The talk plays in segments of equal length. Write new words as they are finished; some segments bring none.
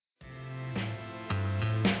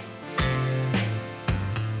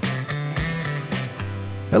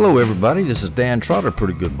Hello everybody, this is Dan Trotter,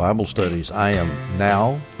 Pretty Good Bible Studies. I am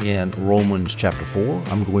now in Romans chapter 4.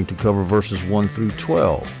 I'm going to cover verses 1 through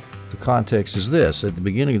 12. The context is this. At the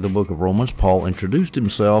beginning of the book of Romans, Paul introduced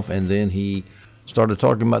himself and then he started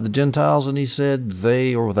talking about the Gentiles, and he said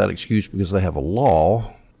they are without excuse because they have a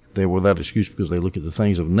law. They are without excuse because they look at the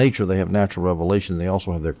things of nature. They have natural revelation. They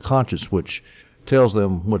also have their conscience, which tells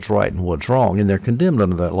them what's right and what's wrong, and they're condemned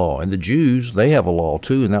under that law. And the Jews, they have a law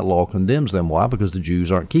too, and that law condemns them. Why? Because the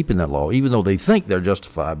Jews aren't keeping that law, even though they think they're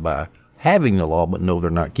justified by having the law, but no, they're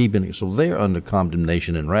not keeping it. So they're under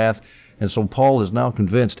condemnation and wrath. And so Paul is now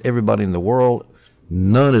convinced everybody in the world,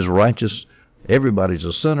 none is righteous. Everybody's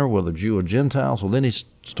a sinner, whether Jew or Gentile. So then he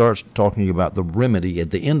starts talking about the remedy.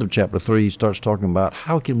 At the end of chapter 3, he starts talking about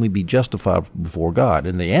how can we be justified before God.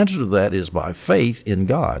 And the answer to that is by faith in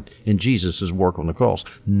God, in Jesus' work on the cross,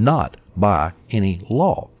 not by any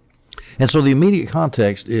law. And so the immediate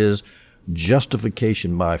context is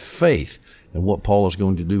justification by faith. And what Paul is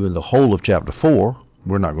going to do in the whole of chapter 4,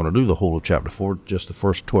 we're not going to do the whole of chapter 4, just the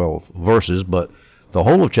first 12 verses, but the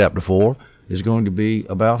whole of chapter 4 is going to be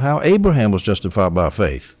about how Abraham was justified by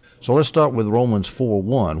faith. So let's start with Romans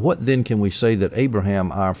 4:1. What then can we say that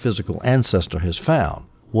Abraham, our physical ancestor, has found?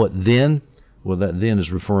 What then? Well, that then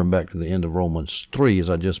is referring back to the end of Romans 3, as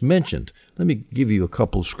I just mentioned. Let me give you a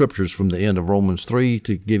couple of scriptures from the end of Romans 3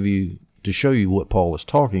 to show you what Paul is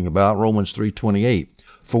talking about. Romans 3:28.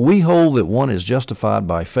 For we hold that one is justified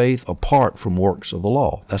by faith apart from works of the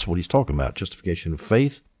law. That's what he's talking about, justification of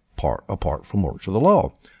faith apart from works of the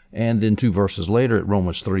law. And then 2 verses later at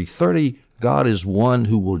Romans 3:30, God is one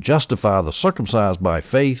who will justify the circumcised by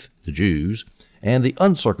faith, the Jews, and the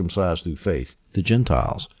uncircumcised through faith, the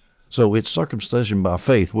Gentiles. So it's circumcision by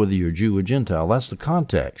faith, whether you're Jew or Gentile. That's the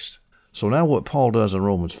context. So now what Paul does in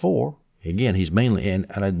Romans 4, again, he's mainly, and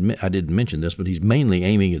I didn't mention this, but he's mainly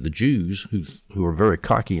aiming at the Jews who are very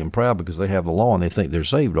cocky and proud because they have the law and they think they're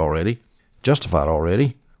saved already, justified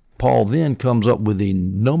already. Paul then comes up with the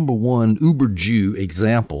number one uber Jew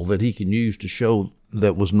example that he can use to show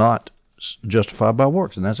that was not justified by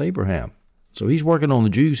works, and that's Abraham. So he's working on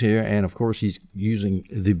the Jews here, and of course he's using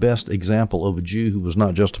the best example of a Jew who was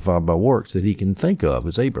not justified by works that he can think of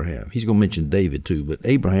is Abraham. He's going to mention David too, but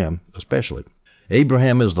Abraham especially.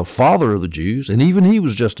 Abraham is the father of the Jews, and even he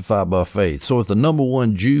was justified by faith. So if the number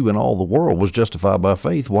one Jew in all the world was justified by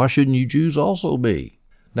faith, why shouldn't you Jews also be?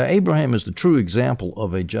 Now, Abraham is the true example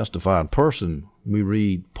of a justified person. We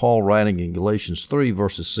read Paul writing in Galatians 3,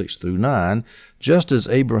 verses 6 through 9, just as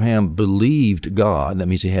Abraham believed God, that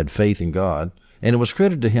means he had faith in God, and it was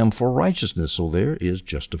credited to him for righteousness. So there is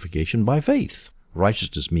justification by faith.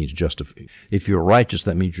 Righteousness means justification. If you're righteous,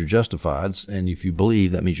 that means you're justified, and if you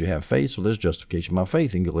believe, that means you have faith. So there's justification by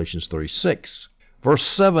faith in Galatians 3:6. Verse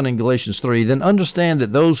 7 in Galatians 3, then understand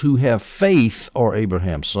that those who have faith are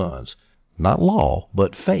Abraham's sons. Not law,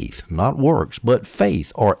 but faith. Not works, but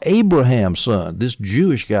faith. Or Abraham's son. This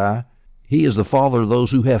Jewish guy, he is the father of those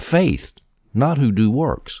who have faith, not who do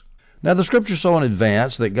works. Now the scripture saw in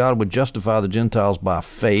advance that God would justify the Gentiles by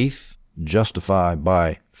faith, justify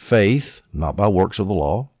by faith, not by works of the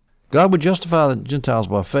law. God would justify the Gentiles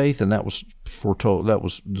by faith, and that was foretold. That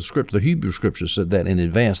was the scripture. The Hebrew scriptures said that in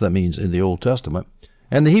advance. That means in the Old Testament.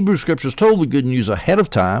 And the Hebrew scriptures told the good news ahead of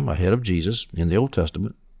time, ahead of Jesus in the Old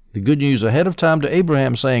Testament. The good news ahead of time to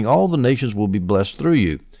Abraham, saying, all the nations will be blessed through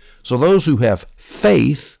you. So those who have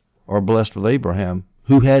faith are blessed with Abraham,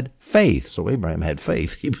 who had faith. So Abraham had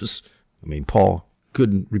faith. Paul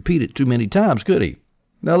couldn't repeat it too many times, could he?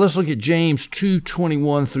 Now let's look at James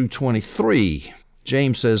 2:21 through 23.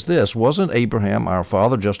 James says this, wasn't Abraham our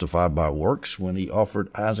father justified by works when he offered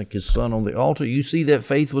Isaac his son on the altar? You see that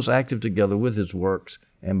faith was active together with his works,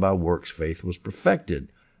 and by works faith was perfected.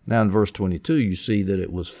 Now in verse 22, you see that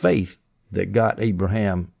it was faith that got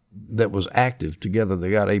Abraham, that was active together, that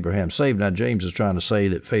got Abraham saved. Now James is trying to say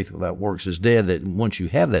that faith without works is dead, that once you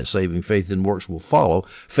have that saving faith, then works will follow.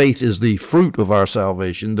 Faith is the fruit of our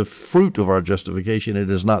salvation, the fruit of our justification. It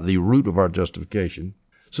is not the root of our justification.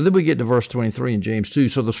 So then we get to verse 23 in James 2.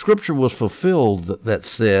 So the scripture was fulfilled that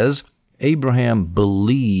says, Abraham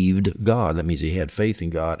believed God. That means he had faith in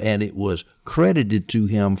God, and it was credited to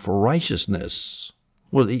him for righteousness.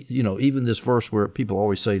 Well, even this verse where people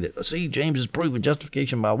always say that, see, James is proving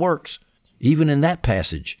justification by works. Even in that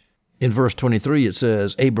passage, in verse 23, it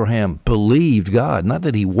says, Abraham believed God. Not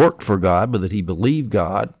that he worked for God, but that he believed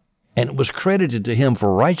God. And it was credited to him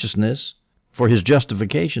for righteousness, for his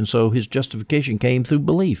justification. So his justification came through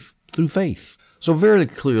belief, through faith. So very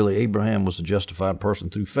clearly, Abraham was a justified person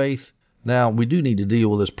through faith. Now, we do need to deal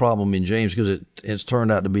with this problem in James because it's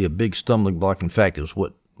turned out to be a big stumbling block. In fact, it was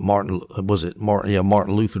what Martin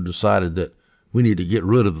Luther decided that we need to get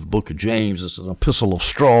rid of the book of James. It's an epistle of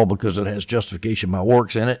straw because it has justification by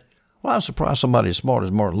works in it. Well, I'm surprised somebody as smart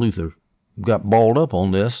as Martin Luther got balled up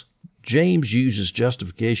on this. James uses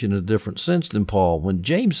justification in a different sense than Paul. When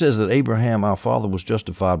James says that Abraham, our father, was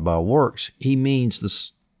justified by works, he means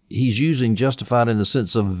this. He's using justified in the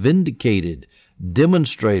sense of vindicated,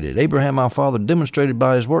 demonstrated. Abraham, our father, demonstrated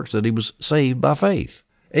by his works that he was saved by faith.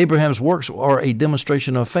 Abraham's works are a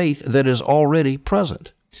demonstration of faith that is already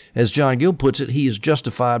present. As John Gill puts it, he is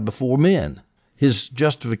justified before men. His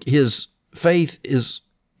faith is,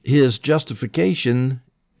 his justification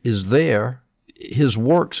is there. His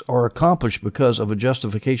works are accomplished because of a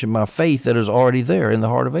justification by faith that is already there in the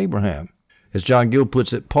heart of Abraham. As John Gill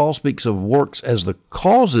puts it, Paul speaks of works as the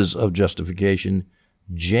causes of justification,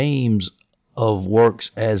 James of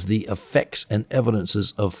works as the effects and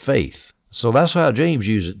evidences of faith. So that's how James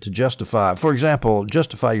used it to justify. For example,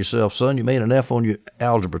 justify yourself, son. You made an F on your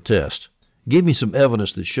algebra test. Give me some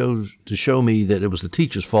evidence that show me that it was the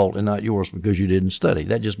teacher's fault and not yours because you didn't study.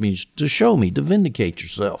 That just means to show me, to vindicate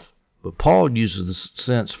yourself. But Paul uses the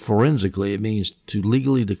sense forensically. It means to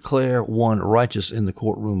legally declare one righteous in the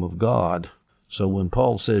courtroom of God. So when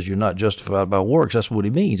Paul says you're not justified by works, that's what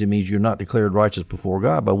he means. It means you're not declared righteous before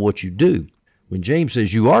God by what you do. When James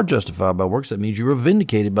says you are justified by works, that means you are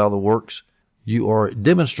vindicated by the works. You are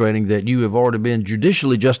demonstrating that you have already been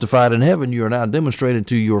judicially justified in heaven. You are now demonstrating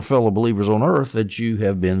to your fellow believers on earth that you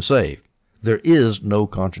have been saved. There is no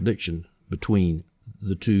contradiction between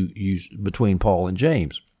the two, between Paul and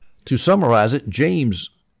James. To summarize it, James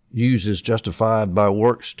uses justified by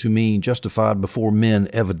works to mean justified before men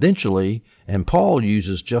evidentially, and Paul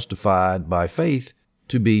uses justified by faith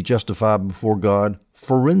to be justified before God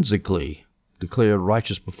forensically, declared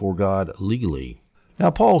righteous before God legally.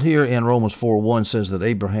 Now, Paul here in Romans 4:1 says that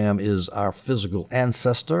Abraham is our physical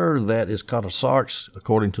ancestor, that is katasarx,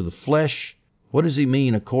 according to the flesh. What does he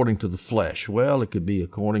mean according to the flesh? Well, it could be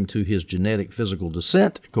according to his genetic physical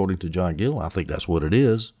descent, according to John Gill. I think that's what it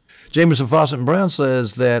is. Jameson, Fawcett, and Brown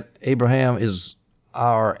says that Abraham is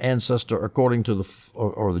our ancestor according to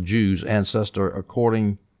the Jews' ancestor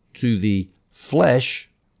according to the flesh.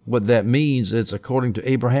 What that means, it's according to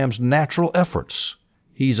Abraham's natural efforts.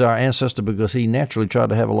 He's our ancestor because he naturally tried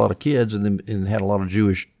to have a lot of kids and had a lot of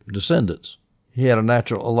Jewish descendants. He had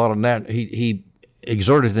he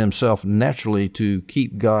exerted himself naturally to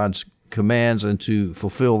keep God's commands and to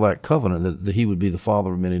fulfill that covenant that he would be the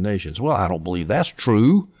father of many nations. Well, I don't believe that's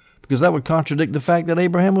true, because that would contradict the fact that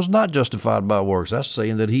Abraham was not justified by works. That's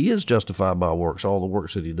saying that he is justified by works, all the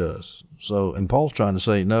works that he does. So, and Paul's trying to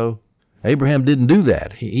say, no, Abraham didn't do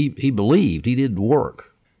that. He believed. He didn't work.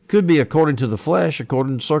 Could be according to the flesh,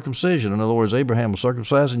 according to circumcision. In other words, Abraham was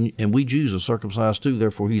circumcised, and we Jews are circumcised too,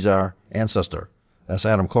 therefore he's our ancestor. That's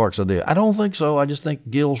Adam Clark's idea. I don't think so. I just think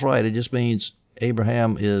Gill's right. It just means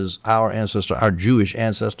Abraham is our ancestor, our Jewish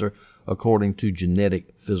ancestor, according to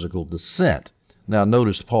genetic physical descent. Now,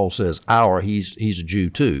 notice Paul says he's a Jew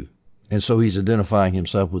too. And so he's identifying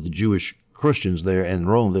himself with the Jewish Christians there in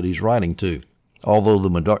Rome that he's writing to. Although the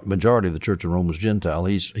majority of the church in Rome was Gentile,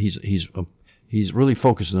 he's really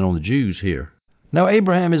focusing on the Jews here. Now,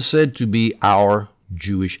 Abraham is said to be our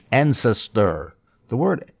Jewish ancestor. The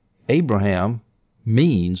word Abraham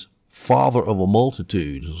means father of a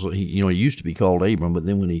multitude. So he used to be called Abram, but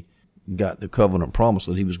then when he got the covenant promise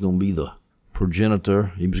that he was going to be the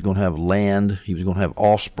progenitor, he was going to have land, he was going to have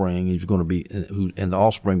offspring, he was going to be, and the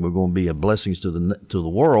offspring were going to be a blessings to the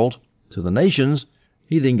world, to the nations.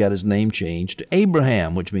 He then got his name changed to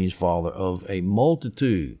Abraham, which means father of a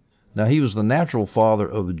multitude. Now, he was the natural father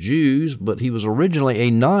of the Jews, but he was originally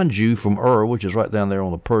a non-Jew from Ur, which is right down there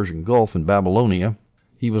on the Persian Gulf in Babylonia.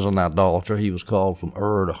 He was an idolater. He was called from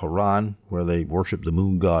Ur to Haran, where they worshiped the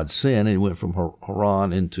moon god Sin, and he went from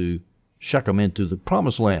Haran into Shechem, into the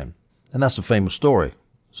Promised Land. And that's a famous story.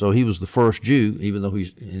 So he was the first Jew, even though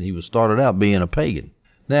he was started out being a pagan.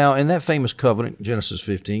 Now, in that famous covenant, Genesis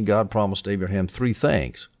 15, God promised Abraham three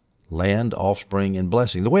things: land, offspring, and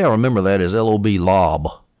blessing. The way I remember that is L-O-B, lob.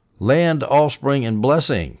 Land, offspring, and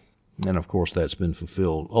blessing. And, of course, that's been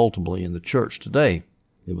fulfilled ultimately in the church today.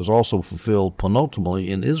 It was also fulfilled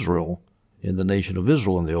penultimately in Israel, in the nation of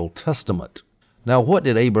Israel in the Old Testament. Now, what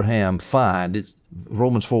did Abraham find?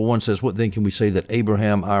 Romans 4:1 says, what then can we say that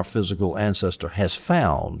Abraham, our physical ancestor, has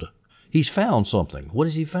found? He's found something. What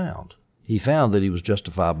has he found? He found that he was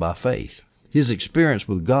justified by faith. His experience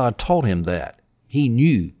with God taught him that. He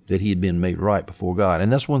knew that he had been made right before God.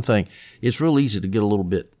 And that's one thing. It's real easy to get a little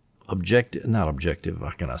bit a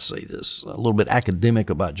little bit academic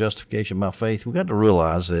about justification by faith. We've got to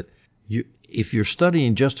realize that if you're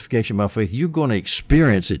studying justification by faith, you're going to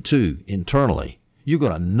experience it too internally. You're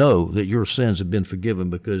going to know that your sins have been forgiven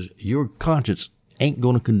because your conscience ain't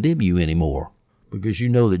going to condemn you anymore, because you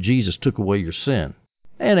know that Jesus took away your sin.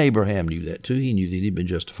 And Abraham knew that too. He knew that he'd been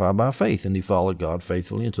justified by faith, and he followed God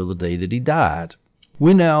faithfully until the day that he died.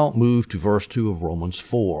 We now move to verse 2 of Romans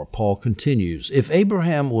 4. Paul continues, if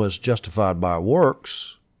Abraham was justified by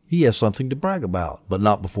works, he has something to brag about, but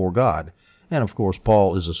not before God. And of course,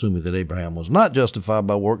 Paul is assuming that Abraham was not justified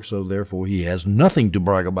by works, so therefore he has nothing to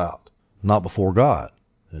brag about, not before God.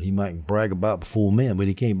 And he might brag about before men, but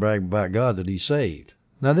he can't brag about God that he's saved.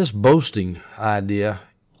 Now, this boasting idea,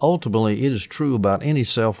 ultimately, it is true about any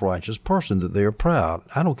self-righteous person, that they are proud.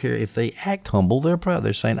 I don't care if they act humble, they're proud.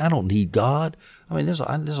 They're saying, I don't need God. I mean, there's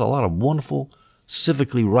a lot of wonderful,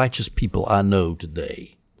 civically righteous people I know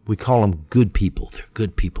today. We call them good people. They're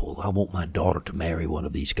good people. I want my daughter to marry one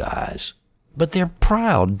of these guys. But they're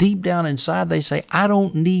proud. Deep down inside, they say, I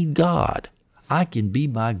don't need God. I can be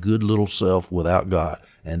my good little self without God.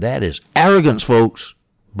 And that is arrogance, folks.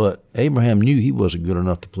 But Abraham knew he wasn't good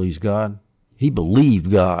enough to please God. He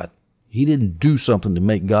believed God. He didn't do something to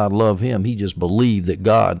make God love him. He just believed that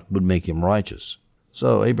God would make him righteous.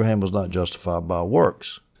 So Abraham was not justified by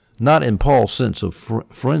works. Not in Paul's sense of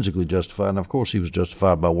forensically justified. And of course he was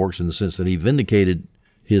justified by works in the sense that he vindicated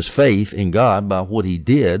his faith in God by what he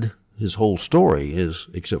did. His whole story is,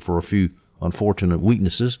 except for a few unfortunate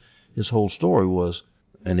weaknesses, his whole story was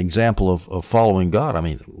an example of following God. I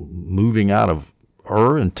mean, moving out of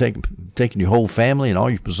Ur and taking your whole family and all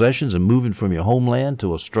your possessions and moving from your homeland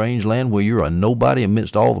to a strange land where you're a nobody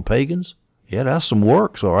amidst all the pagans. Yeah, that's some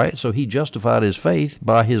works, all right. So he justified his faith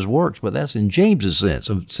by his works, but that's in James's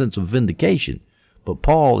sense of vindication. But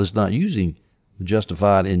Paul is not using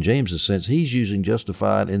justified in James's sense. He's using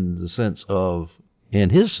justified in the sense of,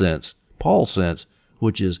 in his sense, Paul's sense,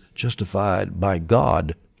 which is justified by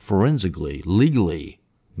God forensically, legally,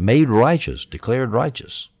 made righteous, declared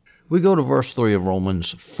righteous. We go to verse 3 of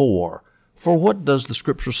Romans 4. For what does the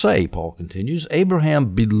Scripture say? Paul continues,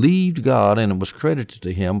 Abraham believed God, and it was credited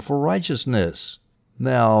to him for righteousness.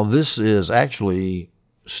 Now, this is actually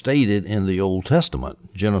stated in the Old Testament,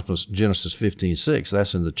 Genesis 15:6.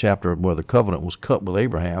 That's in the chapter where the covenant was cut with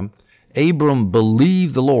Abraham. Abram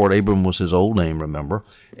believed the Lord. Abram was his old name, remember.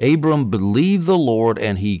 Abram believed the Lord,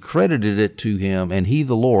 and he credited it to him, and he,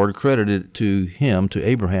 the Lord, credited it to him, to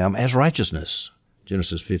Abraham, as righteousness.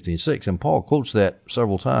 Genesis 15:6. And Paul quotes that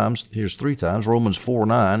several times. Here's 3 times. Romans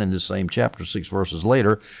 4:9 in this same chapter, 6 verses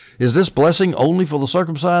later. Is this blessing only for the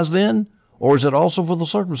circumcised then, or is it also for the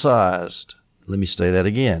circumcised? Let me say that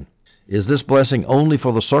again. Is this blessing only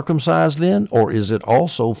for the circumcised then, or is it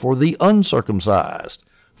also for the uncircumcised?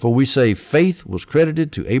 For we say faith was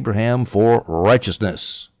credited to Abraham for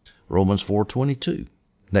righteousness. Romans 4:22.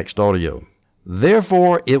 Next audio.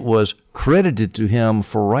 Therefore it was credited to him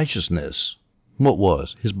for righteousness. What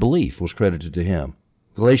was? His belief was credited to him.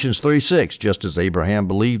 Galatians 3:6. Just as Abraham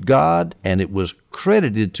believed God, and it was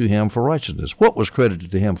credited to him for righteousness. What was credited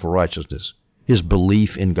to him for righteousness? His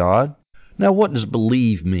belief in God. Now what does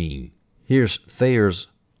believe mean? Here's Thayer's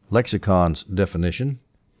lexicon's definition.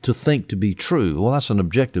 To think to be true. Well, that's an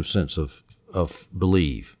objective sense of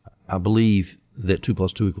believe. I believe that 2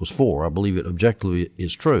 + 2 = 4. I believe it objectively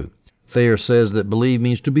is true. Thayer says that believe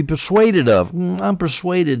means to be persuaded of. I'm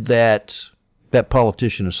persuaded that that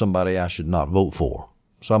politician is somebody I should not vote for.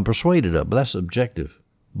 So I'm persuaded of, but that's objective.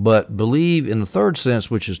 But believe in the third sense,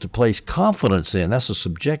 which is to place confidence in, that's a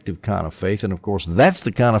subjective kind of faith. And of course, that's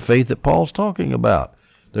the kind of faith that Paul's talking about.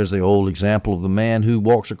 There's the old example of the man who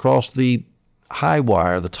walks across the high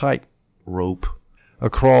wire, the tight rope,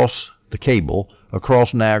 across the cable,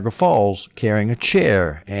 across Niagara Falls, carrying a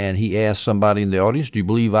chair. And he asked somebody in the audience, do you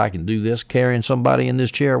believe I can do this, carrying somebody in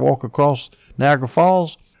this chair, walk across Niagara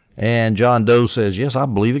Falls? And John Doe says, yes, I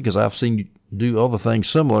believe it because I've seen you do other things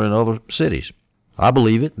similar in other cities. I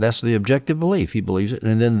believe it. That's the objective belief. He believes it.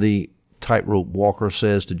 And then the tightrope walker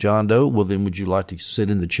says to John Doe, well, then would you like to sit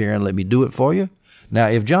in the chair and let me do it for you? Now,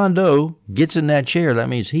 if John Doe gets in that chair, that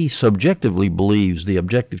means he subjectively believes the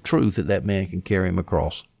objective truth that that man can carry him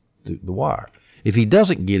across the wire. If he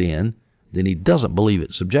doesn't get in, then he doesn't believe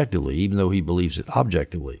it subjectively, even though he believes it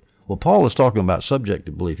objectively. Well, Paul is talking about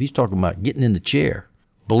subjective belief. He's talking about getting in the chair,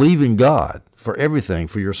 believing God for everything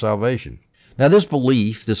for your salvation. Now, this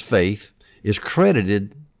belief, this faith, is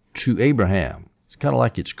credited to Abraham. It's kind of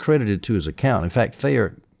like it's credited to his account. In fact,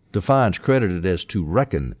 Thayer defines credited as to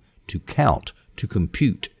reckon, to count, to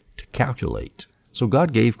compute, to calculate. So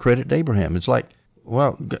God gave credit to Abraham. It's like,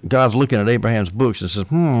 well, God's looking at Abraham's books and says,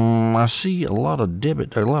 I see a lot of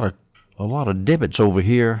debits over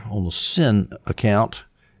here on the sin account.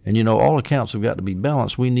 And you know, all accounts have got to be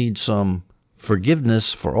balanced. We need some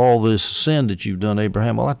forgiveness for all this sin that you've done,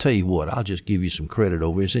 Abraham. Well, I tell you what, I'll just give you some credit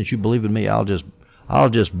over here. Since you believe in me, I'll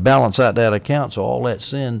just balance out that account, so all that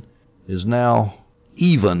sin is now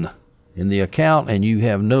even in the account, and you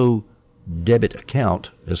have no debit account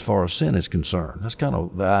as far as sin is concerned. That's kind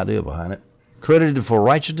of the idea behind it. Credited for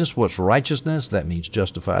righteousness. What's righteousness? That means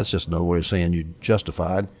justified. It's just another way of saying you're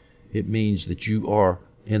justified. It means that you are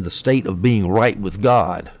in the state of being right with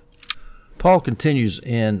God. Paul continues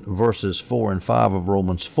in verses 4 and 5 of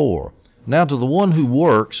Romans 4. Now to the one who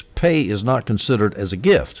works, pay is not considered as a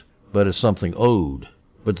gift, but as something owed.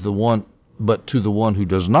 But to the one who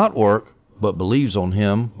does not work, but believes on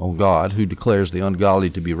him, on God, who declares the ungodly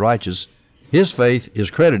to be righteous, his faith is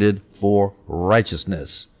credited for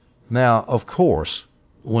righteousness. Now, of course,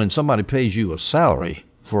 when somebody pays you a salary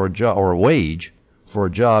for a job or a wage for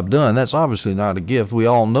a job done, that's obviously not a gift. We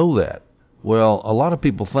all know that. Well, a lot of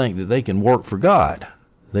people think that they can work for God.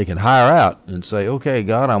 They can hire out and say, okay,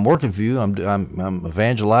 God, I'm working for you. I'm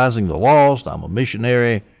evangelizing the lost. I'm a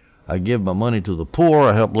missionary. I give my money to the poor.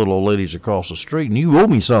 I help little old ladies across the street. And you owe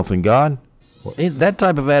me something, God. Well, that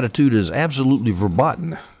type of attitude is absolutely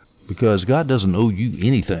verboten, because God doesn't owe you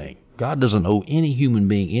anything. God doesn't owe any human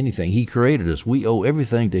being anything. He created us. We owe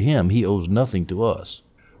everything to him. He owes nothing to us.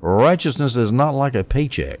 Righteousness is not like a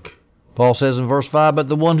paycheck. Paul says in verse 5, but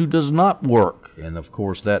the one who does not work, and of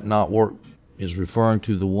course that not work is referring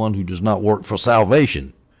to the one who does not work for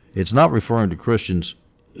salvation. It's not referring to Christians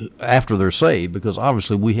after they're saved, because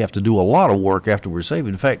obviously we have to do a lot of work after we're saved.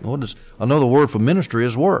 In fact, what is another word for ministry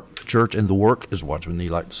is work. The church and the work is what we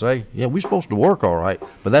like to say. Yeah, we're supposed to work all right,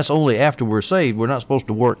 but that's only after we're saved. We're not supposed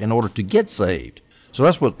to work in order to get saved. So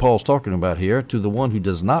that's what Paul's talking about here. To the one who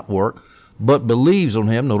does not work, but believes on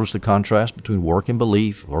him. Notice the contrast between work and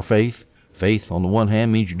belief, or faith. Faith on the one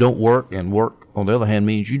hand means you don't work, and work on the other hand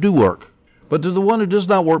means you do work. But to the one who does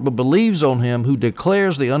not work, but believes on him, who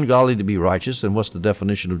declares the ungodly to be righteous. And what's the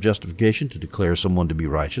definition of justification? To declare someone to be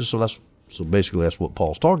righteous. So basically that's what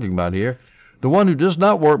Paul's talking about here. The one who does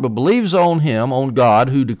not work, but believes on him, on God,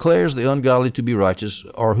 who declares the ungodly to be righteous,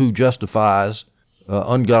 or who justifies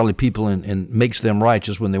ungodly people and makes them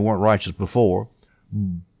righteous when they weren't righteous before.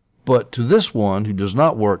 But to this one who does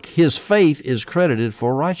not work, his faith is credited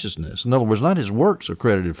for righteousness. In other words, not his works are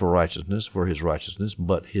credited for righteousness, for his righteousness,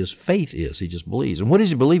 but his faith is. He just believes. And what is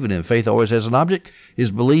he believing in? Faith always has an object.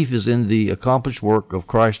 His belief is in the accomplished work of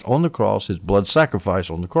Christ on the cross, his blood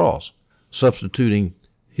sacrifice on the cross, substituting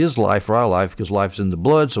his life for our life, because life's in the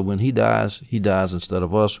blood, so when he dies instead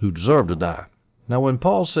of us who deserve to die. Now when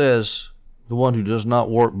Paul says the one who does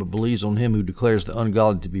not work but believes on him who declares the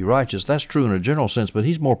ungodly to be righteous, that's true in a general sense, but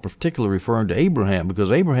he's more particularly referring to Abraham,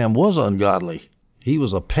 because Abraham was ungodly. He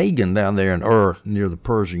was a pagan down there in Ur near the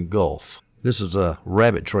Persian Gulf. This is a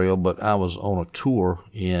rabbit trail, but I was on a tour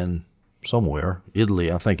in somewhere,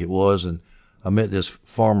 Italy I think it was, and I met this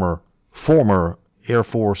former Air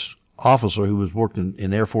Force officer who was working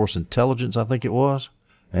in Air Force intelligence, I think it was,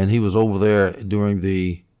 and he was over there during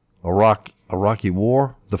the Iraqi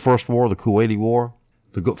War, the first war, the Kuwaiti War,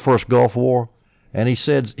 the first Gulf War, and he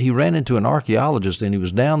said he ran into an archaeologist, and he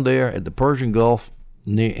was down there at the Persian Gulf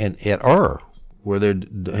and at Ur, where they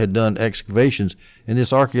had done excavations, and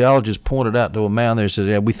this archaeologist pointed out to a mound there and said,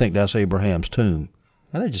 yeah, we think that's Abraham's tomb.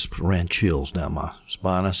 And that just ran chills down my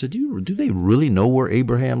spine. I said, do they really know where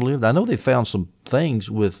Abraham lived? I know they found some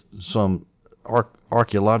things with some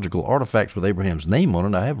archaeological artifacts with Abraham's name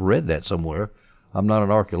on it. I have read that somewhere. I'm not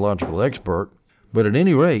an archaeological expert, but at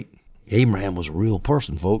any rate, Abraham was a real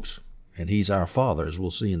person, folks, and he's our father, as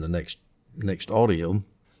we'll see in the next audio.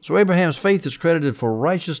 So Abraham's faith is credited for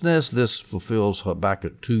righteousness. This fulfills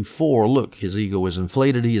Habakkuk 2:4. Look, his ego is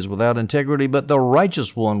inflated, he is without integrity, but the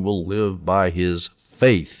righteous one will live by his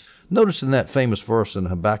faith. Notice in that famous verse in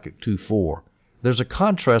Habakkuk 2:4, there's a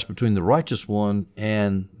contrast between the righteous one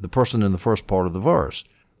and the person in the first part of the verse.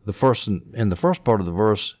 The person in the first part of the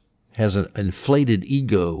verse has an inflated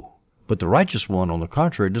ego, but the righteous one, on the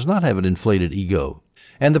contrary, does not have an inflated ego.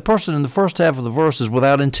 And the person in the first half of the verse is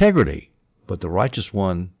without integrity, but the righteous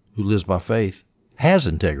one who lives by faith has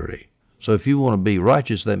integrity. So if you want to be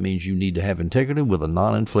righteous, that means you need to have integrity with a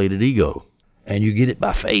non-inflated ego, and you get it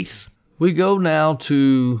by faith. We go now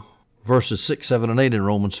to verses 6, 7, and 8 in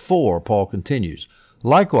Romans 4. Paul continues,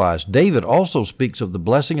 likewise, David also speaks of the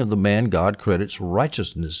blessing of the man God credits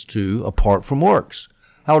righteousness to apart from works.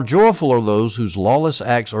 How joyful are those whose lawless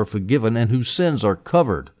acts are forgiven and whose sins are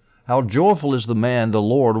covered. How joyful is the man the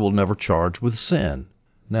Lord will never charge with sin.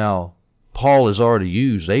 Now, Paul has already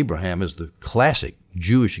used Abraham as the classic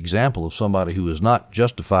Jewish example of somebody who is not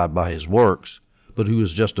justified by his works, but who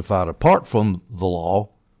is justified apart from the law,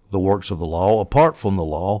 the works of the law, apart from the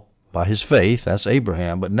law, by his faith. That's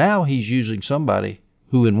Abraham. But now he's using somebody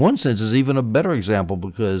who in one sense is even a better example,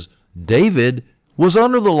 because David was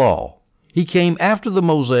under the law. He came after the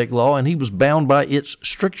Mosaic law, and he was bound by its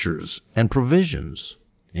strictures and provisions.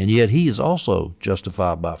 And yet he is also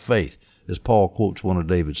justified by faith, as Paul quotes one of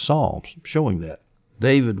David's Psalms, showing that.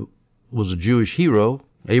 David was a Jewish hero.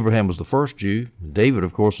 Abraham was the first Jew. David,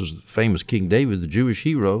 of course, was the famous King David, the Jewish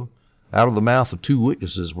hero. Out of the mouth of two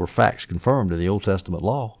witnesses were facts confirmed in the Old Testament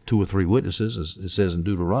law. 2 or 3 witnesses, as it says in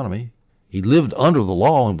Deuteronomy. He lived under the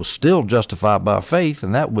law and was still justified by faith,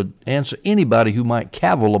 and that would answer anybody who might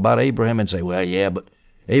cavil about Abraham and say, well, yeah, but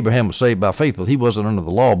Abraham was saved by faith, but he wasn't under the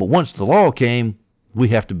law. But once the law came, we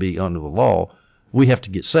have to be under the law. We have to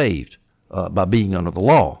get saved by being under the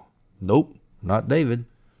law. Nope, not David.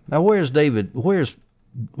 Now, where's David?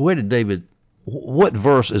 Where did David? What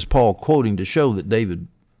verse is Paul quoting to show that David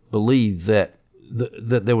believed that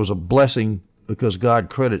there was a blessing because God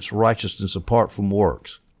credits righteousness apart from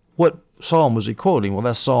works? What psalm was he quoting? Well,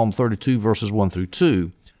 that's Psalm 32, verses 1 through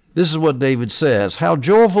 2. This is what David says: "How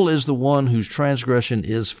joyful is the one whose transgression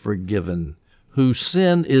is forgiven, whose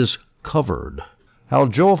sin is covered. How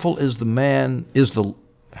joyful is the man the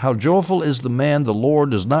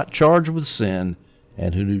Lord does not charge with sin,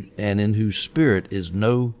 and in whose spirit is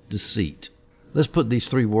no deceit." Let's put these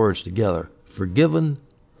 3 words together: forgiven,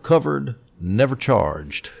 covered, never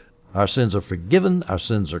charged. Our sins are forgiven, our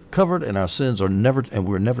sins are covered, and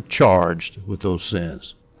we're never charged with those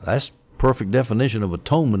sins. That's perfect definition of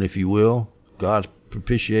atonement, if you will. God's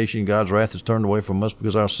propitiation, God's wrath is turned away from us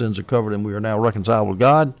because our sins are covered and we are now reconciled with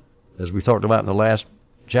God, as we talked about in the last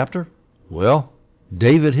chapter. Well,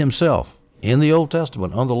 David himself, in the Old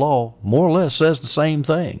Testament, under the law, more or less says the same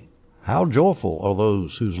thing. How joyful are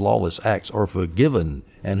those whose lawless acts are forgiven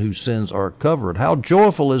and whose sins are covered. How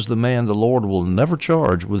joyful is the man the Lord will never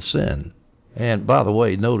charge with sin. And by the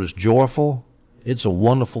way, notice joyful. It's a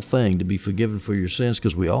wonderful thing to be forgiven for your sins,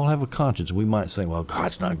 because we all have a conscience. We might say, well,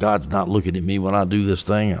 God's not looking at me when I do this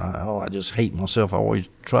thing. I just hate myself. I always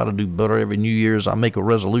try to do better every New Year's. I make a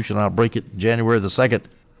resolution. I break it January the 2nd.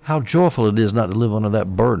 How joyful it is not to live under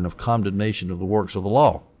that burden of condemnation of the works of the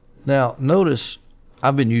law. Now, notice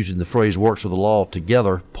I've been using the phrase works of the law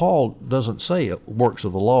together. Paul doesn't say works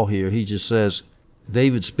of the law here. He just says,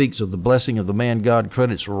 David speaks of the blessing of the man God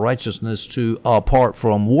credits righteousness to apart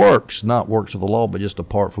from works, not works of the law, but just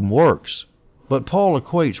apart from works. But Paul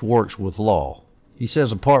equates works with law. He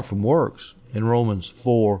says apart from works in Romans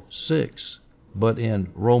 4:6, but in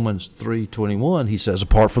Romans 3:21 he says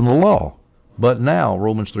apart from the law. But now,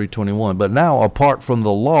 Romans 3:21, but now apart from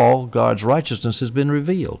the law, God's righteousness has been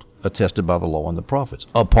revealed, attested by the law and the prophets.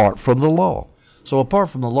 Apart from the law. So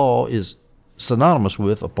apart from the law is synonymous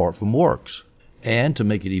with apart from works. And to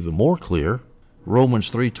make it even more clear, Romans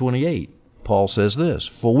 3:28, Paul says this: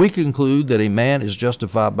 "For we conclude that a man is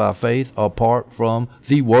justified by faith apart from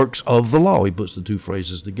the works of the law." He puts the 2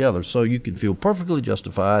 phrases together. So you can feel perfectly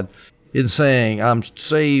justified in saying, I'm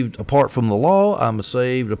saved apart from the law, I'm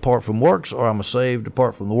saved apart from works, or I'm saved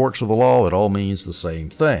apart from the works of the law. It all means the same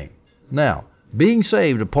thing. Now, being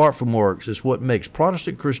saved apart from works is what makes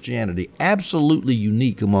Protestant Christianity absolutely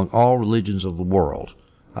unique among all religions of the world.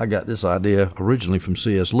 I got this idea originally from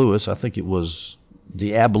C.S. Lewis. I think it was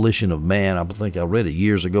The Abolition of Man. I think I read it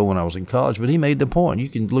years ago when I was in college, but he made the point. You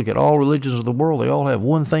can look at all religions of the world. They all have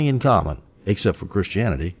one thing in common, except for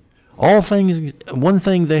Christianity. One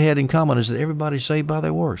thing they had in common is that everybody's saved by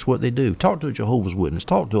their works, what they do. Talk to a Jehovah's Witness,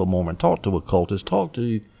 talk to a Mormon, talk to a cultist, talk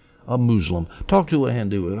to a Muslim, talk to a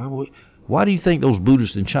Hindu. Why do you think those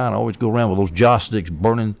Buddhists in China always go around with those joss sticks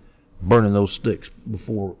burning those sticks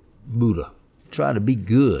before Buddha, trying to be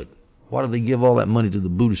good? Why do they give all that money to the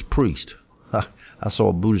Buddhist priest? I saw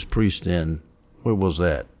a Buddhist priest in, where was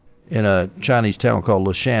that? In a Chinese town called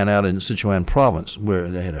Leshan out in Sichuan province, where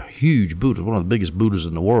they had a huge Buddha, one of the biggest Buddhas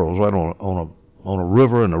in the world. It was right on a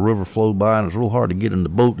river, and the river flowed by, and it was real hard to get in the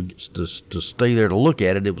boat to stay there to look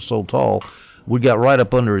at it. It was so tall. We got right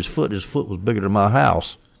up under his foot. His foot was bigger than my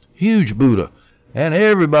house. Huge Buddha. And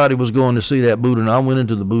everybody was going to see that Buddha, and I went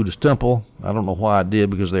into the Buddhist temple. I don't know why I did,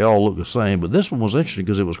 because they all look the same, but this one was interesting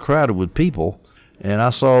because it was crowded with people, and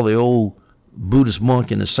I saw the old Buddhist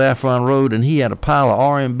monk in the Saffron Road, and he had a pile of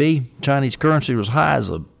RMB, Chinese currency, was high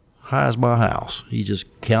as my house. He just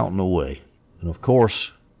counting away. And of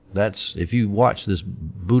course, that's, if you watch this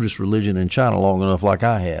Buddhist religion in China long enough like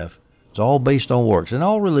I have, it's all based on works, and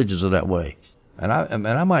all religions are that way. And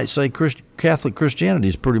I might say Catholic Christianity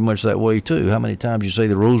is pretty much that way too. How many times you say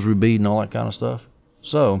the rosary bead and all that kind of stuff?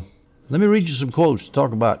 So, let me read you some quotes to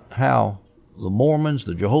talk about how the Mormons,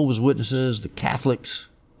 the Jehovah's Witnesses, the Catholics,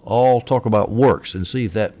 all talk about works and see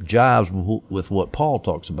if that jives with what Paul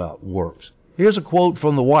talks about works. Here's a quote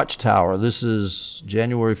from the Watchtower. This is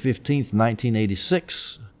January 15th,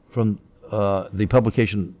 1986, from the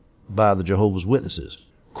publication by the Jehovah's Witnesses.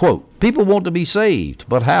 Quote, "People want to be saved,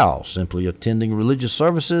 but how? Simply attending religious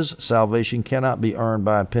services. Salvation cannot be earned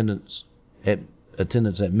by attendance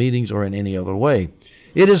at meetings or in any other way.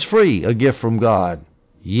 It is free, a gift from God.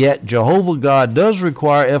 Yet Jehovah God does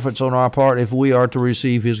require efforts on our part if we are to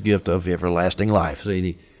receive his gift of everlasting life."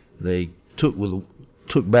 See, they took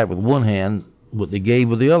back with one hand what they gave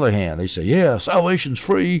with the other hand. They say, yeah, salvation's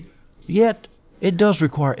free, yet it does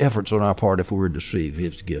require efforts on our part if we were to receive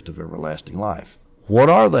his gift of everlasting life. What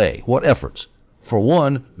are they? What efforts? For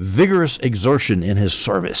one, vigorous exertion in his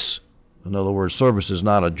service. In other words, service is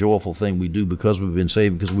not a joyful thing we do because we've been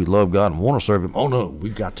saved, because we love God and want to serve him. Oh no,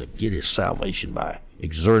 we've got to get his salvation by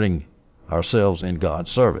exerting ourselves in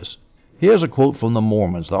God's service. Here's a quote from the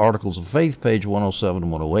Mormons, the Articles of Faith, page 107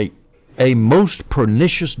 and 108. "A most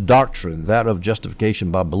pernicious doctrine, that of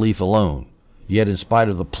justification by belief alone. Yet in spite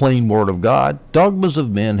of the plain word of God, dogmas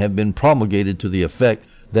of men have been promulgated to the effect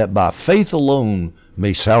that by faith alone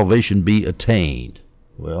may salvation be attained."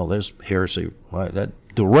 Well, there's heresy, right? That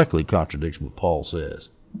directly contradicts what Paul says.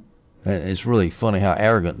 And it's really funny how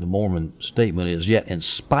arrogant the Mormon statement is, yet in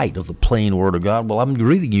spite of the plain word of God. Well, I'm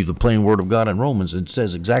reading you the plain word of God in Romans, and it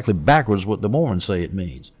says exactly backwards what the Mormons say it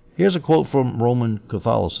means. Here's a quote from Roman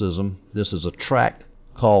Catholicism. This is a tract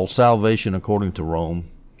called Salvation According to Rome.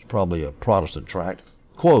 It's probably a Protestant tract.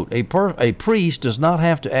 Quote, a priest does not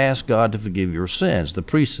have to ask God to forgive your sins. The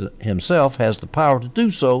priest himself has the power to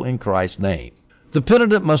do so in Christ's name. The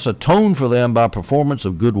penitent must atone for them by performance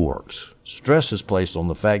of good works. Stress is placed on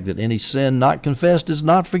the fact that any sin not confessed is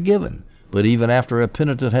not forgiven. But even after a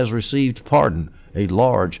penitent has received pardon, a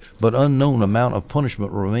large but unknown amount of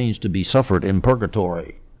punishment remains to be suffered in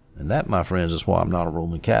purgatory. And that, my friends, is why I'm not a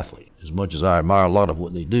Roman Catholic. As much as I admire a lot of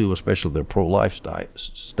what they do, especially their pro-life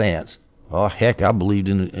stance. Oh, heck, I believed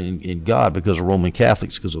in God because of Roman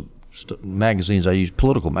Catholics, because of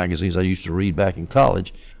political magazines I used to read back in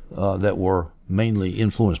college that were mainly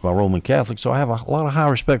influenced by Roman Catholics. So I have a lot of high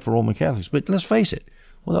respect for Roman Catholics. But let's face it,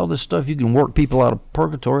 with all this stuff, you can work people out of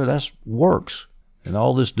purgatory. That's works. And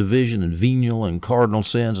all this division and venial and cardinal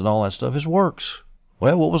sins and all that stuff is works.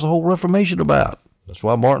 Well, what was the whole Reformation about? That's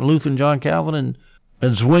why Martin Luther and John Calvin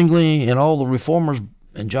and Zwingli and all the reformers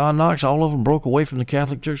and John Knox, all of them broke away from the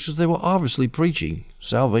Catholic Church because they were obviously preaching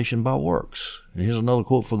salvation by works. And here's another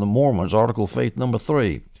quote from the Mormons, Article of Faith number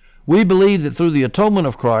 3. "We believe that through the atonement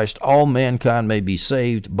of Christ, all mankind may be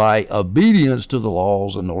saved by obedience to the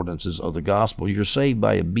laws and ordinances of the gospel." You're saved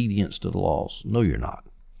by obedience to the laws. No, you're not.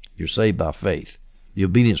 You're saved by faith. The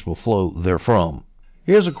obedience will flow therefrom.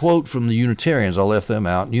 Here's a quote from the Unitarians. I left them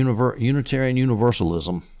out. Unitarian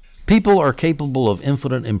Universalism. "People are capable of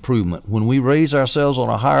infinite improvement. When we raise ourselves on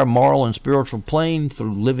a higher moral and spiritual plane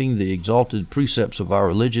through living the exalted precepts of our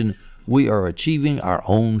religion, we are achieving our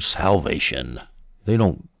own salvation." They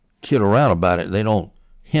don't kid around about it. They don't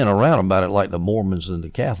hint around about it like the Mormons and the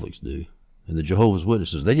Catholics do, and the Jehovah's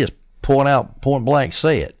Witnesses. They just point blank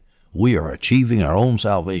say it. We are achieving our own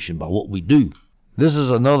salvation by what we do. This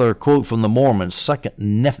is another quote from the Mormons.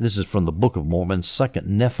 This is from the Book of Mormon, 2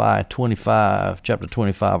 Nephi 25, chapter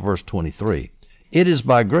 25, verse 23. "It is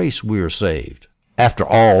by grace we are saved, after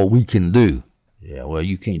all we can do." Yeah, well,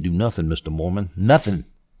 you can't do nothing, Mr. Mormon. Nothing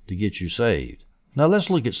to get you saved. Now let's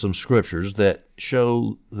look at some scriptures that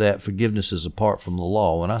show that forgiveness is apart from the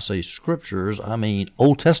law. When I say scriptures, I mean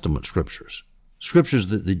Old Testament scriptures. Scriptures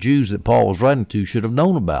that the Jews that Paul was writing to should have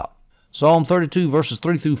known about. Psalm 32, verses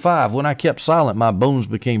 3 through 5. "When I kept silent, my bones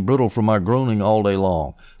became brittle from my groaning all day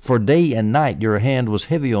long. For day and night your hand was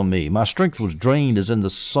heavy on me. My strength was drained as in the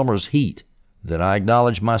summer's heat. Then I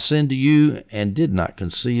acknowledged my sin to you and did not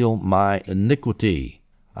conceal my iniquity.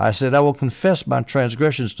 I said, I will confess my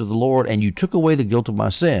transgressions to the Lord, and you took away the guilt of my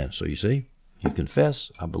sin." So you see, you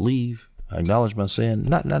confess, I believe, I acknowledge my sin.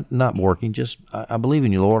 Not working, just I believe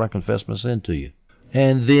in you, Lord, I confess my sin to you.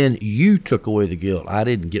 "And then you took away the guilt." I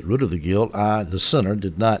didn't get rid of the guilt. I, the sinner,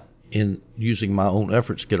 did not, in using my own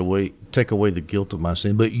efforts, take away the guilt of my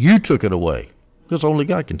sin. But you took it away, because only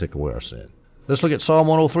God can take away our sin. Let's look at Psalm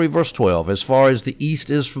 103, verse 12. "As far as the east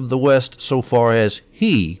is from the west, so far as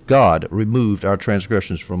He, God, removed our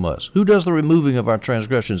transgressions from us." Who does the removing of our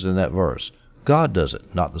transgressions in that verse? God does it,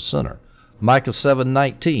 not the sinner. Micah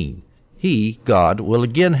 7:19. "He, God, will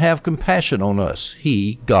again have compassion on us.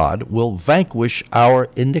 He, God, will vanquish our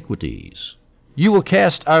iniquities." "You will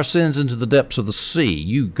cast our sins into the depths of the sea."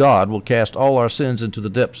 You, God, will cast all our sins into the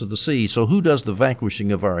depths of the sea. So who does the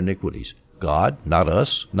vanquishing of our iniquities? God, not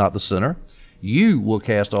us, not the sinner. You will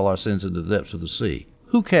cast all our sins into the depths of the sea.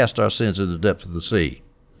 Who cast our sins into the depths of the sea?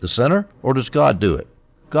 The sinner, or does God do it?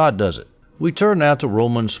 God does it. We turn now to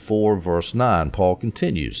Romans 4, verse 9. Paul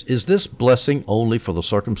continues, is this blessing only for the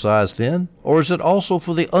circumcised then, or is it also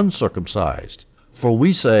for the uncircumcised? For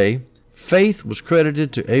we say, faith was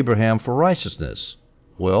credited to Abraham for righteousness.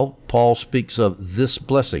 Well, Paul speaks of this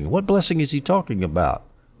blessing. What blessing is he talking about?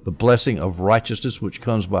 The blessing of righteousness which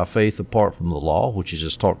comes by faith apart from the law, which he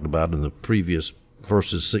just talked about in the previous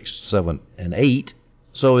verses 6, 7, and 8.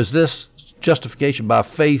 So is this justification by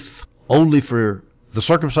faith only for the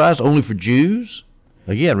circumcised, only for Jews?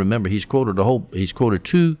 Again, remember, he's quoted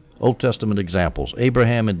two Old Testament examples,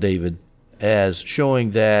 Abraham and David, as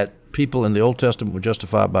showing that people in the Old Testament were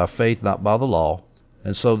justified by faith, not by the law.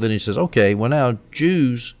 And so then he says, okay, well now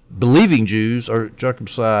Jews, believing Jews, are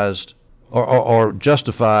circumcised or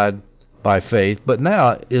justified by faith. But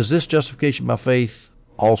now, is this justification by faith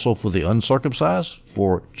also for the uncircumcised,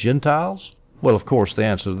 for Gentiles? Well, of course, the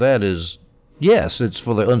answer to that is yes, it's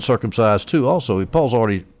for the uncircumcised too also. Paul's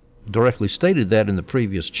already directly stated that in the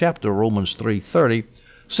previous chapter, Romans 3:30.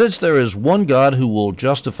 Since there is one God who will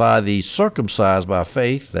justify the circumcised by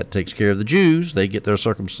faith, that takes care of the Jews. They get their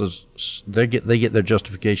they get their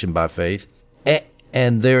justification by faith.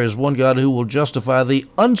 And there is one God who will justify the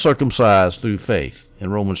uncircumcised through faith in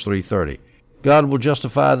Romans 3:30. God will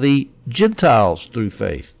justify the Gentiles through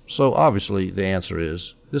faith. So obviously the answer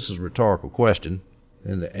is, this is a rhetorical question,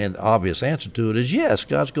 and the obvious answer to it is yes,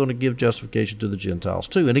 God's going to give justification to the Gentiles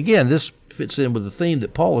too. And again, this fits in with the theme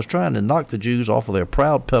that Paul is trying to knock the Jews off of their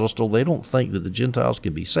proud pedestal. They don't think that the Gentiles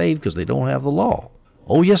can be saved because they don't have the law.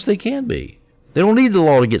 Oh yes, they can be. They don't need the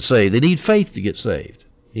law to get saved. They need faith to get saved.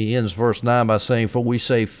 He ends verse 9 by saying, for we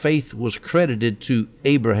say faith was credited to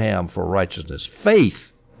Abraham for righteousness.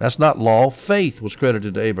 Faith, that's not law. Faith was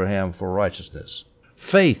credited to Abraham for righteousness.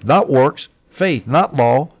 Faith, not works. Faith, not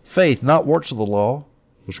law. Faith, not works of the law,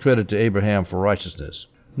 was credited to Abraham for righteousness.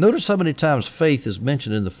 Notice how many times faith is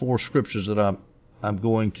mentioned in the four scriptures that I'm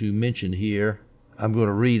going to mention here. I'm going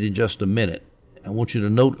to read in just a minute. I want you to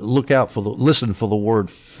listen for the word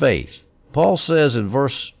faith. Paul says in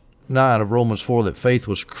verse 9 of Romans 4 that faith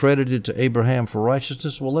was credited to Abraham for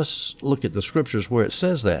righteousness. Well, let's look at the scriptures where it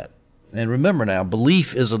says that. And remember now,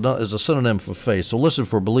 belief is a synonym for faith. So listen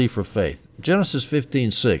for belief or faith. Genesis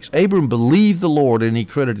 15:6. Abram believed the Lord, and he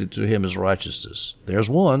credited to him as righteousness. There's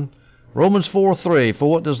one. Romans 4:3. For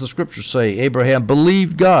what does the scripture say? Abraham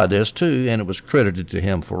believed God. There's two, and it was credited to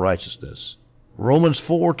him for righteousness. Romans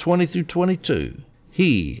 4:20 through 22.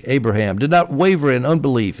 He, Abraham, did not waver in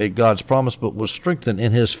unbelief at God's promise, but was strengthened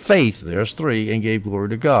in his faith, there's three, and gave glory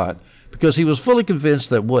to God, because he was fully convinced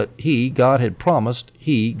that what God had promised,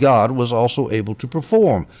 God, was also able to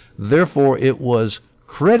perform. Therefore it was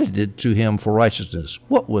credited to him for righteousness.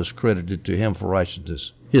 What was credited to him for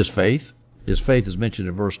righteousness? His faith. His faith is mentioned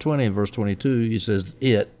in verse 20. In verse 22, he says,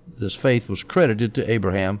 this faith was credited to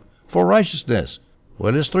Abraham for righteousness.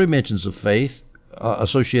 Well, there's three mentions of faith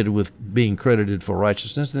associated with being credited for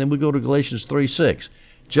righteousness. And then we go to Galatians 3:6.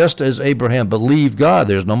 Just as Abraham believed God,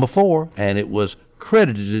 there's number 4, and it was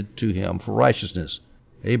credited to him for righteousness.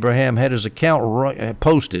 Abraham had his account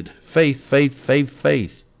posted. Faith, faith, faith,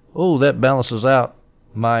 faith. Oh, that balances out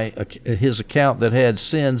his account that had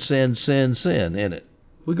sin, sin, sin, sin in it.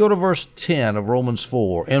 We go to verse 10 of Romans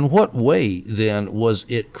 4. In what way, then, was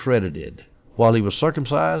it credited? While he was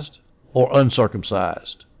circumcised or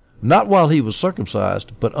uncircumcised? Not while he was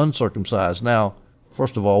circumcised, but uncircumcised. Now,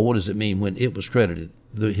 first of all, what does it mean when it was credited,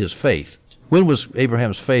 his faith? When was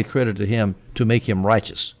Abraham's faith credited to him to make him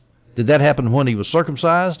righteous? Did that happen when he was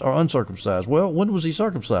circumcised or uncircumcised? Well, when was he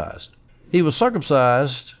circumcised? He was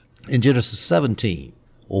circumcised in Genesis 17.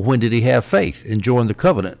 Well, when did he have faith and join the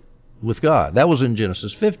covenant with God? That was in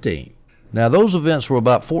Genesis 15. Now, those events were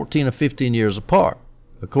about 14 or 15 years apart,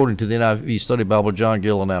 according to the NIV Study Bible, John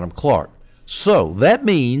Gill and Adam Clark. So that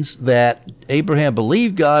means that Abraham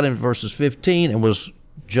believed God in verses 15 and was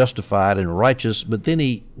justified and righteous, but then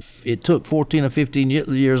it took 14 or 15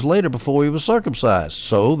 years later before he was circumcised.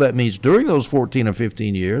 So that means during those 14 or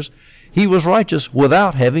 15 years, he was righteous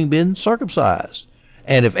without having been circumcised.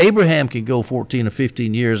 And if Abraham can go 14 or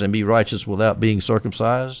 15 years and be righteous without being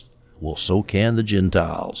circumcised, well, so can the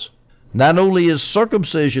Gentiles. Not only is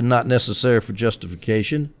circumcision not necessary for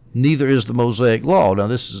justification, neither is the Mosaic law. Now,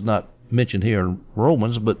 this is not mentioned here in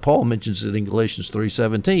Romans, but Paul mentions it in Galatians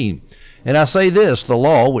 3:17. And I say this, the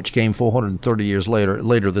law, which came 430 years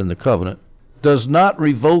later than the covenant, does not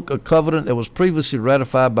revoke a covenant that was previously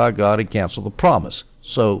ratified by God and cancel the promise.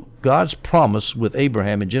 So God's promise with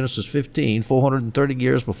Abraham in Genesis 15, 430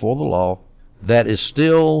 years before the law, that is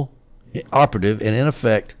still operative and in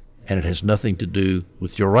effect and it has nothing to do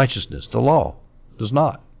with your righteousness. The law does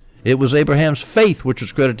not. It was Abraham's faith which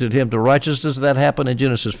was credited him to righteousness. That happened in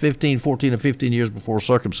Genesis 15, 14, and 15 years before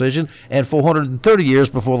circumcision, and 430 years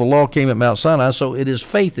before the law came at Mount Sinai. So it is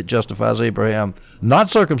faith that justifies Abraham,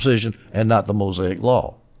 not circumcision, and not the Mosaic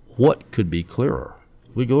law. What could be clearer?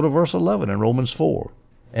 We go to verse 11 in Romans 4.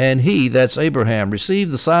 And he, that's Abraham,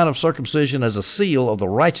 received the sign of circumcision as a seal of the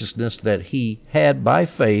righteousness that he had by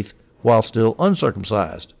faith while still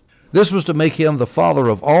uncircumcised. This was to make him the father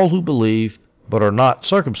of all who believe, but are not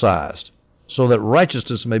circumcised, so that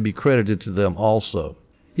righteousness may be credited to them also.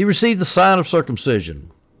 He received the sign of circumcision.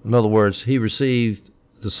 In other words, he received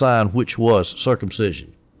the sign which was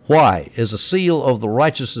circumcision. Why? As a seal of the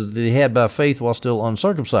righteousness that he had by faith while still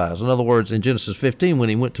uncircumcised. In other words, in Genesis 15, when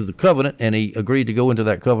he went to the covenant and he agreed to go into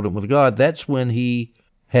that covenant with God, that's when he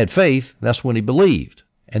had faith, that's when he believed.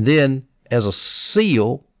 And then, as a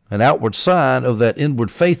seal, an outward sign of that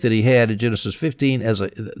inward faith that he had in Genesis 15,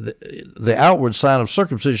 the outward sign of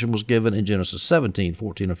circumcision was given in Genesis 17,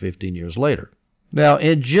 14 or 15 years later. Now,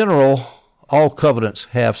 in general, all covenants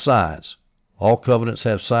have signs. All covenants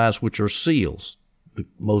have signs which are seals. The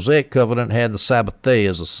Mosaic covenant had the Sabbath day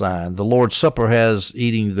as a sign. The Lord's Supper has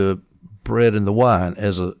eating the bread and the wine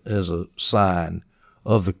as a sign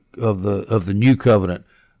of the new covenant.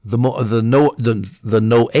 The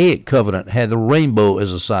Noahic covenant had the rainbow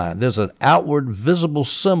as a sign. There's an outward visible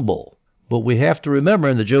symbol. But we have to remember,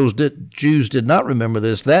 and the Jews did not remember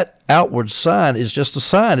this, that outward sign is just a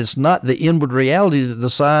sign. It's not the inward reality that the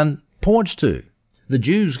sign points to. The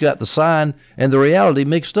Jews got the sign and the reality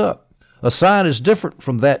mixed up. A sign is different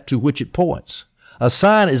from that to which it points. A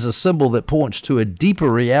sign is a symbol that points to a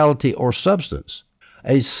deeper reality or substance.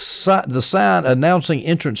 The sign announcing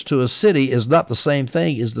entrance to a city is not the same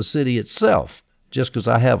thing as the city itself. Just because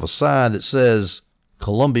I have a sign that says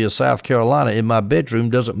Columbia, South Carolina in my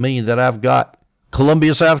bedroom doesn't mean that I've got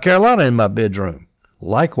Columbia, South Carolina in my bedroom.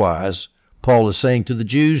 Likewise, Paul is saying to the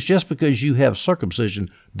Jews, just because you have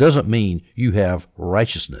circumcision doesn't mean you have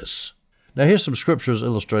righteousness. Now here's some scriptures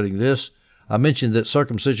illustrating this. I mentioned that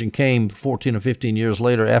circumcision came 14 or 15 years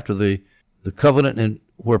later after the covenant, and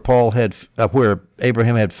where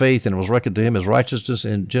Abraham had faith and it was reckoned to him as righteousness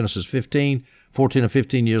in Genesis 15. 14 or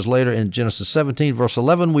 15 years later in Genesis 17, verse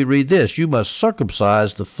 11, we read this: you must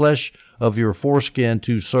circumcise the flesh of your foreskin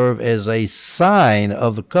to serve as a sign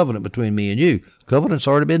of the covenant between me and you. The covenant's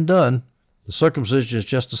already been done. The circumcision is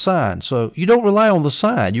just a sign. So you don't rely on the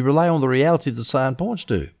sign. You rely on the reality the sign points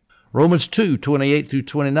to. Romans 2, 28 through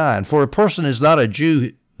 29. For a person is not a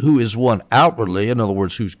Jew who is one outwardly, in other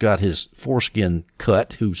words, who's got his foreskin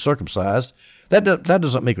cut, who's circumcised. That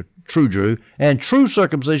doesn't make a true Jew. And true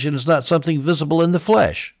circumcision is not something visible in the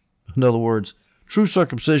flesh. In other words, true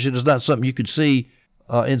circumcision is not something you could see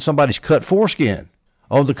in somebody's cut foreskin.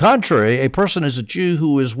 On the contrary, a person is a Jew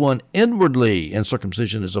who is one inwardly, and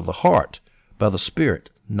circumcision is of the heart, by the Spirit,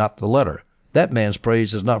 not the letter. That man's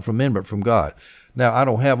praise is not from men, but from God. Now, I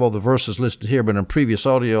don't have all the verses listed here, but in previous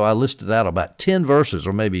audio, I listed out about 10 verses,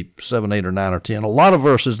 or maybe 7, 8, or 9, or 10. A lot of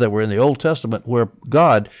verses that were in the Old Testament where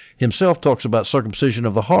God himself talks about circumcision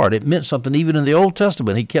of the heart. It meant something even in the Old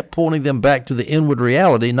Testament. He kept pointing them back to the inward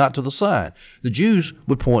reality, not to the sign. The Jews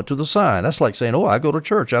would point to the sign. That's like saying, oh, I go to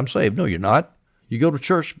church, I'm saved. No, you're not. You go to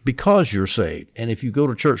church because you're saved. And if you go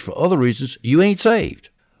to church for other reasons, you ain't saved.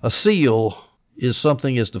 A seal is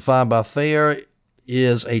something as defined by Thayer,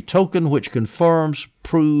 is a token which confirms,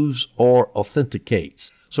 proves, or authenticates.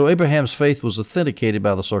 So Abraham's faith was authenticated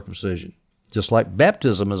by the circumcision, just like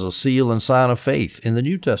baptism is a seal and sign of faith in the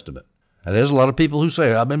New Testament. And there's a lot of people who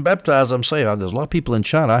say, I've been baptized, I'm saved. There's a lot of people in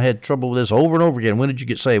China. I had trouble with this over and over again. When did you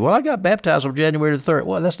get saved? Well, I got baptized on January the 3rd.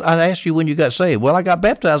 Well, I asked you when you got saved. Well, I got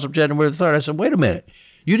baptized on January the 3rd. I said, wait a minute.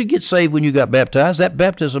 You didn't get saved when you got baptized. That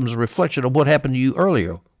baptism is a reflection of what happened to you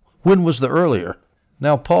earlier. When was the earlier?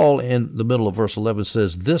 Now, Paul, in the middle of verse 11,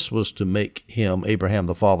 says, this was to make him, Abraham,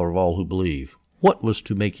 the father of all who believe. What was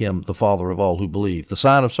to make him the father of all who believe? The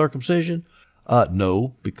sign of circumcision?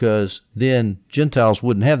 No, because then Gentiles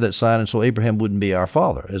wouldn't have that sign, and so Abraham wouldn't be our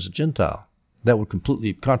father as a Gentile. That would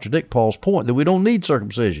completely contradict Paul's point that we don't need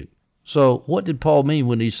circumcision. So what did Paul mean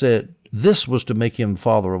when he said, this was to make him the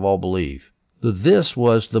father of all believe? This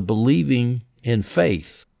was the believing in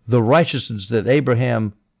faith, the righteousness that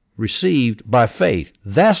Abraham received by faith.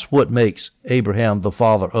 That's what makes Abraham the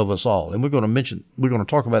father of us all. And we're going to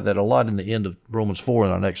talk about that a lot in the end of Romans 4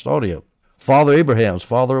 in our next audio. Father Abraham's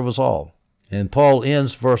father of us all. And Paul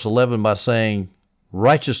ends verse 11 by saying,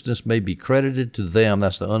 righteousness may be credited to them,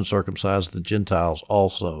 that's the uncircumcised, the Gentiles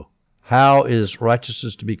also. How is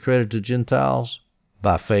righteousness to be credited to Gentiles?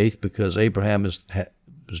 By faith, because Abraham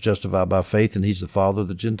is justified by faith, and he's the father of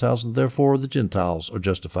the Gentiles, and therefore the Gentiles are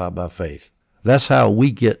justified by faith. That's how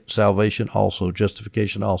we get salvation also,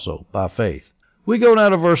 justification also, by faith. We go now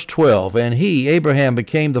to verse 12, and he, Abraham,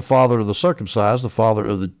 became the father of the circumcised, the father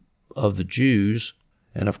of the Jews,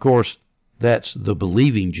 and of course that's the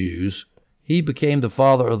believing Jews. He became the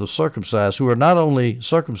father of the circumcised, who are not only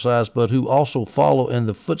circumcised, but who also follow in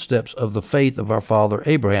the footsteps of the faith of our father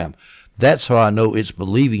Abraham. That's how I know it's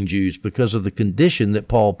believing Jews, because of the condition that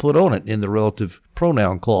Paul put on it in the relative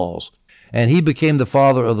pronoun clause. And he became the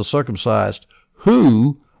father of the circumcised,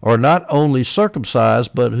 who are not only circumcised,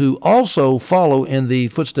 but who also follow in the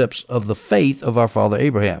footsteps of the faith of our father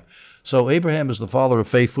Abraham. So Abraham is the father of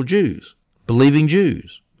faithful Jews, believing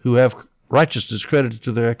Jews, who have righteousness credited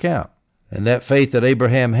to their account. And that faith that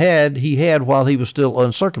Abraham had, he had while he was still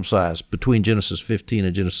uncircumcised, between Genesis 15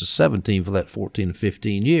 and Genesis 17 for that 14 and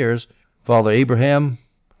 15 years.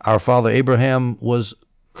 Our father Abraham was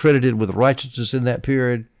credited with righteousness in that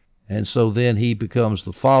period, and so then he becomes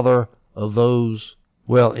the father of those.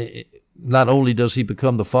 Well, not only does he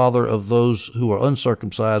become the father of those who are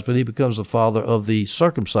uncircumcised, but he becomes the father of the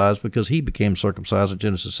circumcised, because he became circumcised in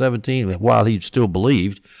Genesis 17 while he still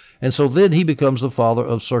believed. And so then he becomes the father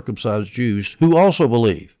of circumcised Jews who also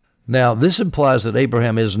believe. Now, this implies that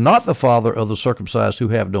Abraham is not the father of the circumcised who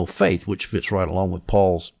have no faith, which fits right along with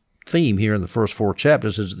Paul's theme here in the first 4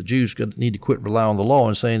 chapters, is that the Jews need to quit relying on the law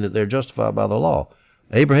and saying that they're justified by the law.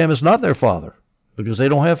 Abraham is not their father, because they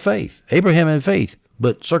don't have faith. Abraham had faith,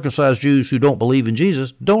 but circumcised Jews who don't believe in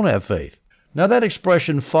Jesus don't have faith. Now, that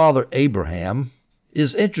expression, Father Abraham,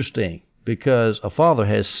 is interesting, because a father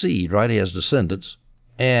has seed, right? He has descendants.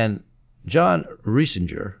 And John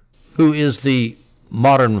Riesinger, who is the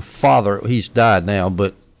modern father, he's died now,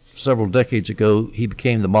 but several decades ago, he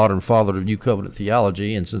became the modern father of New Covenant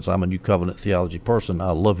theology. And since I'm a New Covenant theology person,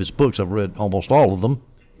 I love his books. I've read almost all of them.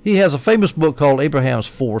 He has a famous book called Abraham's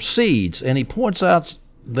 4 Seeds, and he points out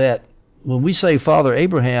that when we say Father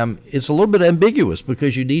Abraham, it's a little bit ambiguous,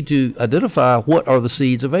 because you need to identify what are the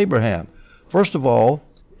seeds of Abraham. First of all,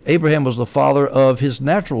 Abraham was the father of his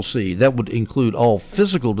natural seed. That would include all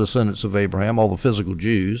physical descendants of Abraham, all the physical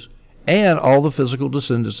Jews, and all the physical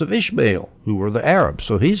descendants of Ishmael, who were the Arabs.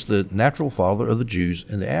 So he's the natural father of the Jews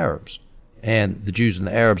and the Arabs. And the Jews and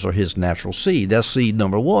the Arabs are his natural seed. That's seed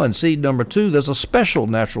number 1. Seed number 2, there's a special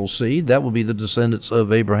natural seed. That would be the descendants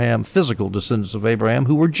of Abraham, physical descendants of Abraham,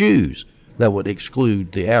 who were Jews. That would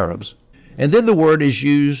exclude the Arabs. And then the word is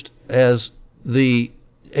used as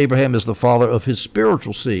Abraham is the father of his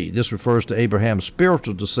spiritual seed. This refers to Abraham's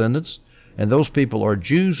spiritual descendants, and those people are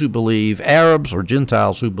Jews who believe, Arabs or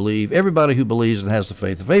Gentiles who believe, everybody who believes and has the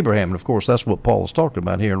faith of Abraham. And of course, that's what Paul is talking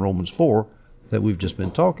about here in Romans 4 that we've just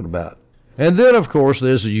been talking about. And then, of course,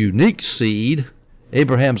 there's a unique seed.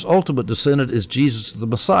 Abraham's ultimate descendant is Jesus the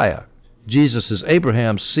Messiah. Jesus is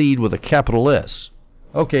Abraham's seed with a capital S.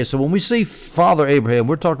 Okay, so when we see Father Abraham,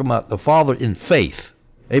 we're talking about the father in faith.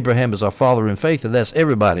 Abraham is our father in faith, and that's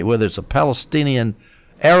everybody, whether it's a Palestinian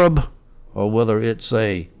Arab or whether it's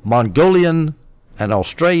a Mongolian, an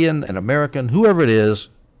Australian, an American, whoever it is,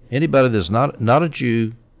 anybody that's not a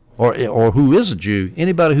Jew or who is a Jew,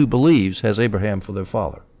 anybody who believes has Abraham for their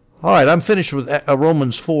father. All right, I'm finished with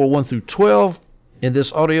Romans 4, 1 through 12. In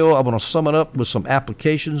this audio, I'm going to sum it up with some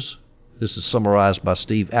applications. This is summarized by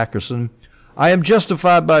Steve Ackerson. I am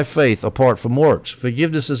justified by faith apart from works.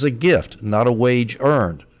 Forgiveness is a gift, not a wage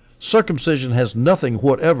earned. Circumcision has nothing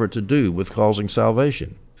whatever to do with causing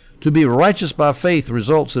salvation. To be righteous by faith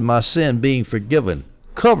results in my sin being forgiven,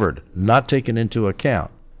 covered, not taken into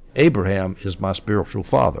account. Abraham is my spiritual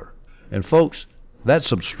father. And folks, that's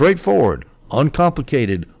some straightforward,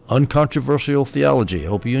 uncomplicated, uncontroversial theology. I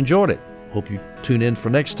hope you enjoyed it. Hope you tune in for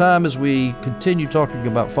next time as we continue talking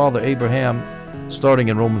about Father Abraham, starting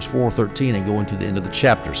in Romans 4:13 and going to the end of the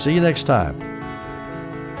chapter. See you next time.